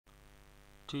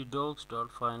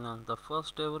TDOX.finance, the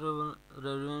first ever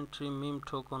revenue meme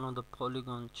token on the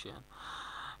Polygon chain.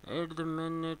 At the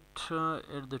minute,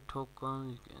 at the token,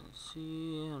 you can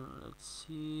see, and let's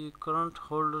see, current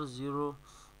holder 0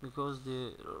 because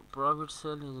the private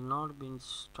sale has not been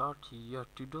started yet.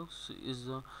 TDOX is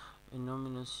a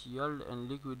anonymous yield and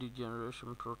liquidity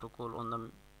generation protocol on the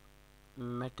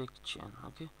Matic chain.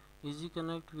 Okay, easy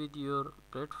connect with your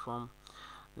platform.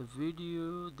 The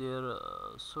video, their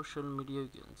social media, you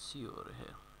can see over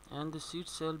here, and the seed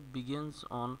sale begins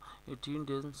on 18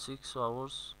 days 6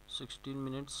 hours 16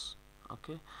 minutes.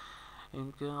 Okay, and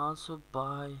you can also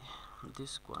buy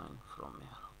this coin from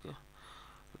here. Okay,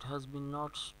 it has been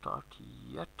not start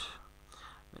yet.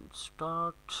 When it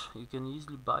start, you can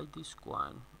easily buy this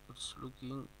coin. It's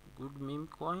looking good meme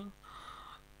coin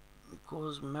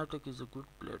because Matic is a good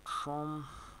platform.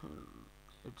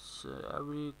 It's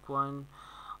every coin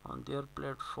on their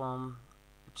platform,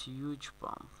 it's a huge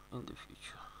pump in the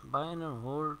future. Buy and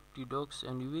hold TDOX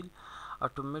and you will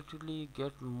automatically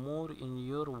get more in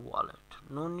your wallet.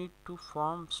 No need to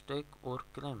farm, stake or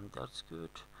claim. That's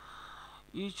good.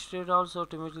 Each trade also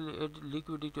automatically add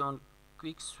liquidity on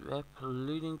quick swap,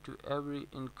 leading to every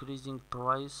increasing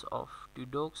price of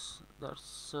TDOX.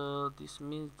 This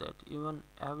means that even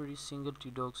every single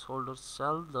TDOX holder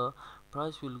sell, the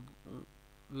price will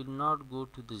not go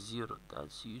to the zero.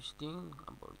 That's huge thing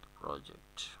about the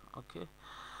project. Okay,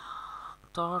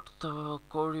 thought the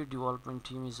core development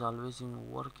team is always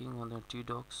in working on the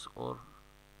TDOX or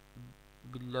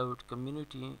beloved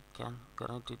community can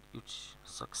guarantee its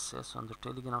success on the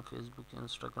Telegram, Facebook,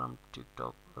 Instagram,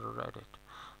 TikTok, or Reddit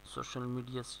social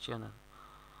media's channel.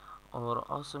 Our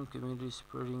awesome community is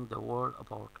spreading the word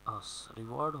about us.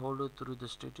 Reward holder through the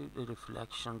static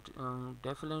reflection,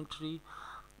 definitely,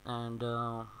 and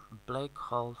black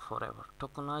hole forever.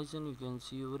 Tokenizing, you can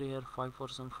see over here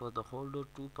 5% for the holder,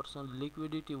 2%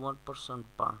 liquidity, 1%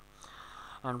 burn,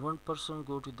 and 1%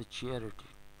 go to the charity,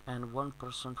 and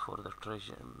 1% for the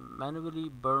treasure. Manually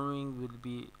burning will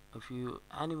be, if you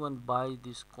anyone buy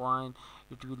this coin,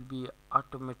 it will be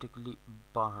automatically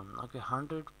burned. Okay,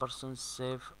 100%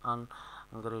 safe and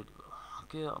gradable.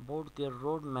 Okay, about their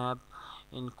roadmap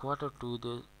in quarter 2,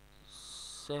 the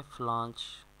safe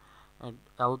launch and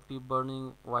LP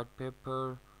burning, white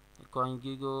paper, coin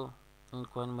gigo, and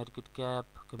coin market cap,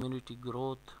 community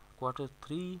growth, quarter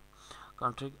 3,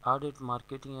 contract audit,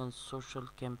 marketing and social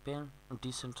campaign,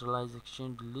 decentralized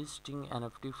exchange listing,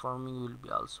 NFT farming will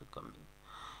be also coming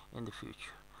in the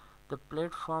future. The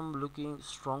platform looking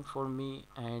strong for me,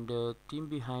 and team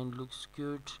behind looks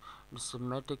good. It's a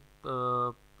Matic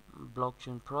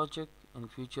blockchain project. In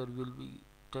future will be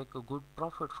take a good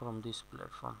profit from this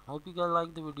platform. Hope you guys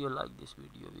like the video. Like this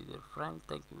video with your friend.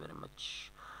 Thank you very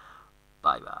much.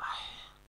 Bye bye.